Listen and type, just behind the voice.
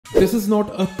This is not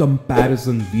a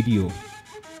comparison video.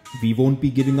 We won't be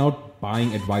giving out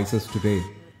buying advices today.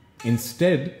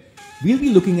 Instead, we'll be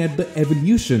looking at the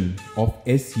evolution of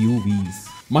SUVs.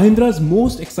 Mahindra's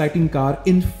most exciting car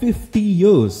in 50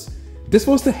 years. This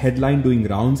was the headline doing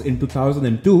rounds in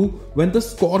 2002 when the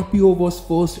Scorpio was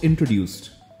first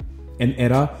introduced. An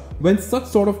era when such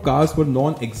sort of cars were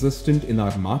non-existent in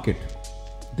our market.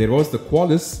 There was the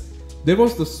Qualis, there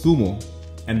was the Sumo,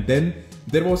 and then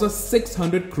there was a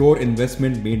 600 crore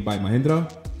investment made by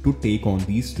Mahindra to take on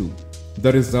these two.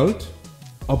 The result?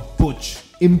 A butch,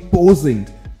 imposing,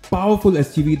 powerful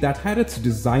SUV that had its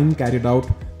design carried out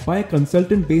by a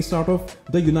consultant based out of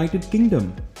the United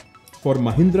Kingdom. For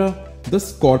Mahindra, the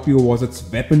Scorpio was its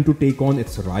weapon to take on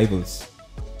its rivals.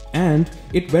 And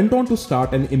it went on to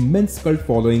start an immense cult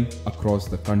following across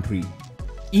the country.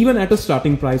 Even at a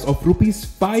starting price of Rs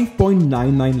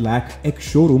 5.99 lakh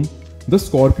ex-showroom, the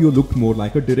Scorpio looked more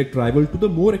like a direct rival to the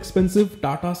more expensive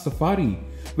Tata Safari,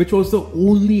 which was the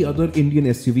only other Indian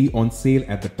SUV on sale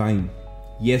at the time.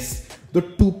 Yes, the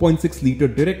 2.6-litre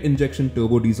direct injection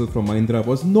turbo diesel from Mahindra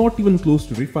was not even close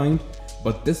to refined,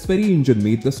 but this very engine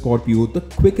made the Scorpio the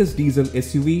quickest diesel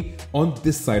SUV on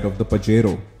this side of the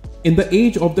Pajero. In the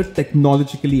age of the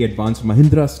technologically advanced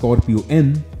Mahindra Scorpio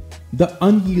N, the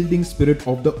unyielding spirit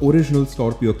of the original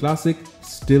Scorpio Classic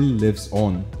still lives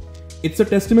on. It's a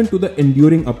testament to the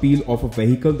enduring appeal of a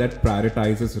vehicle that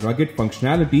prioritizes rugged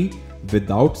functionality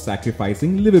without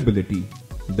sacrificing livability.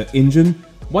 The engine,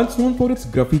 once known for its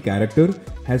gruffy character,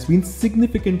 has been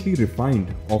significantly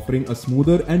refined, offering a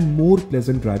smoother and more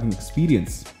pleasant driving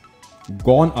experience.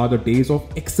 Gone are the days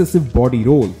of excessive body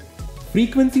roll.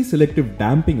 Frequency selective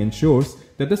damping ensures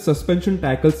that the suspension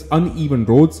tackles uneven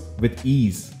roads with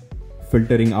ease,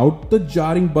 filtering out the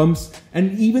jarring bumps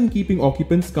and even keeping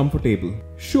occupants comfortable.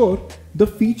 Sure, the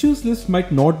features list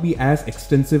might not be as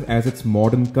extensive as its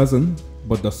modern cousin,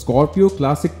 but the Scorpio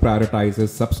Classic prioritizes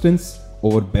substance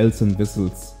over bells and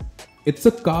whistles. It's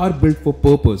a car built for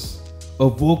purpose, a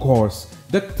workhorse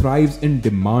that thrives in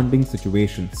demanding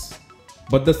situations.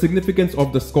 But the significance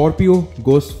of the Scorpio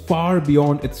goes far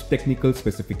beyond its technical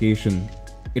specification.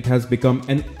 It has become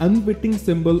an unwitting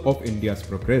symbol of India's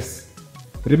progress.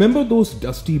 Remember those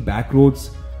dusty back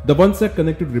roads, the ones that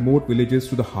connected remote villages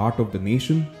to the heart of the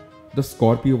nation? The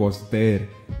Scorpio was there,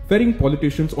 ferrying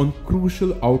politicians on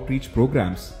crucial outreach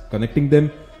programs, connecting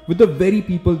them with the very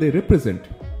people they represent.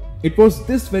 It was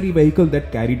this very vehicle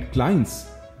that carried clients,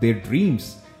 their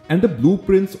dreams, and the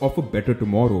blueprints of a better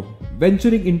tomorrow,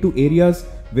 venturing into areas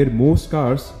where most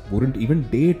cars wouldn't even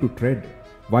dare to tread.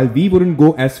 While we wouldn't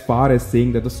go as far as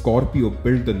saying that the Scorpio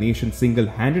built the nation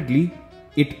single-handedly,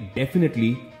 it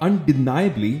definitely,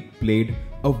 undeniably played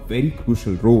a very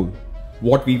crucial role.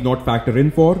 What we've not factored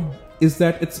in for is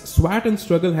that its swat and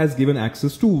struggle has given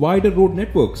access to wider road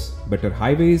networks, better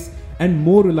highways, and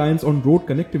more reliance on road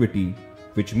connectivity,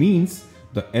 which means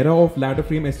the era of ladder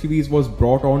frame SUVs was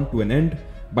brought on to an end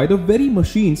by the very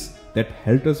machines that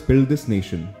helped us build this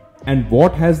nation. And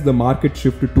what has the market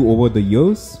shifted to over the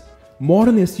years?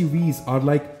 Modern SUVs are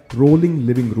like rolling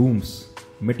living rooms,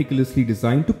 meticulously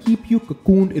designed to keep you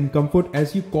cocooned in comfort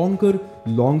as you conquer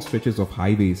long stretches of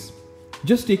highways.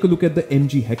 Just take a look at the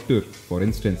MG Hector, for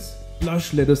instance.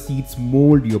 Plush leather seats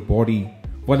mold your body,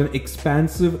 while an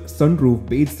expansive sunroof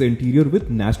bathes the interior with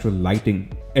natural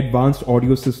lighting. Advanced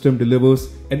audio system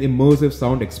delivers an immersive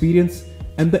sound experience,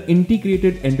 and the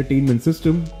integrated entertainment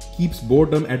system keeps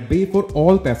boredom at bay for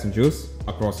all passengers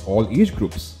across all age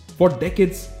groups. For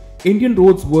decades, Indian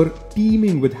roads were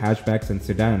teeming with hatchbacks and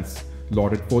sedans,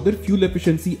 lauded for their fuel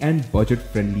efficiency and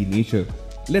budget-friendly nature.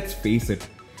 Let's face it,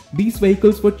 these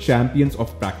vehicles were champions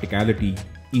of practicality,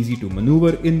 easy to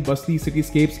maneuver in bustly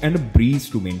cityscapes and a breeze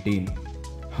to maintain.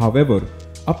 However,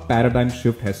 a paradigm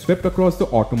shift has swept across the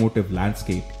automotive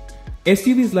landscape.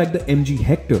 SUVs like the MG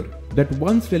Hector, that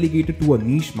once relegated to a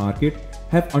niche market,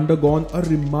 have undergone a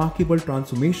remarkable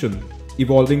transformation,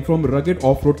 evolving from rugged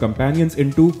off-road companions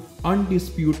into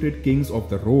undisputed kings of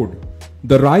the road.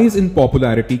 The rise in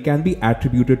popularity can be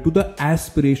attributed to the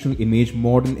aspirational image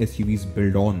modern SUVs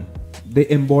build on. They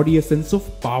embody a sense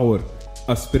of power,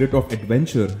 a spirit of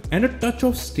adventure, and a touch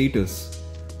of status,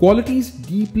 qualities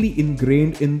deeply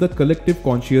ingrained in the collective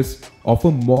conscience of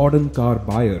a modern car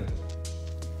buyer.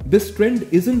 This trend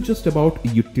isn't just about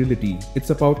utility, it's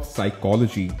about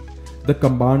psychology. The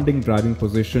commanding driving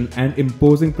position and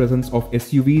imposing presence of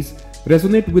SUVs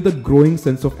resonate with a growing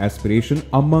sense of aspiration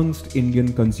amongst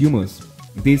Indian consumers.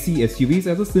 They see SUVs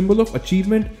as a symbol of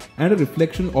achievement and a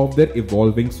reflection of their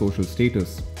evolving social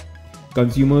status.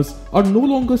 Consumers are no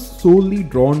longer solely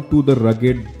drawn to the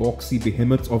rugged, boxy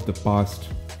behemoths of the past.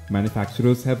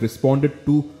 Manufacturers have responded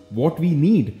to what we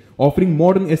need, offering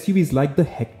modern SUVs like the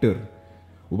Hector.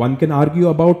 One can argue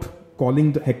about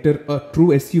calling the Hector a true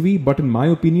SUV, but in my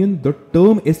opinion, the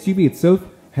term SUV itself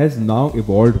has now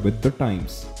evolved with the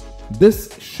times.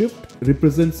 This shift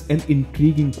represents an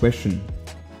intriguing question.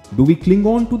 Do we cling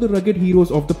on to the rugged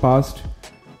heroes of the past,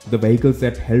 the vehicles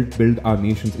that helped build our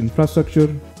nation's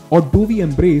infrastructure, or do we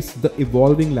embrace the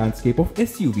evolving landscape of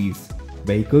SUVs,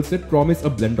 vehicles that promise a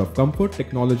blend of comfort,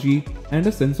 technology, and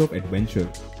a sense of adventure?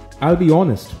 I'll be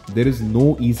honest, there is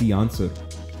no easy answer.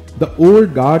 The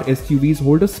old guard SUVs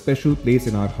hold a special place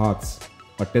in our hearts,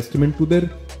 a testament to their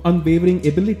unwavering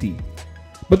ability.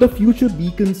 But the future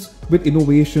beacons with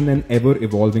innovation and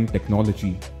ever-evolving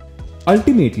technology.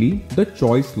 Ultimately, the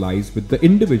choice lies with the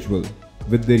individual,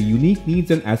 with their unique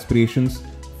needs and aspirations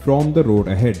from the road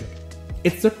ahead.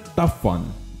 It's a tough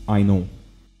one, I know.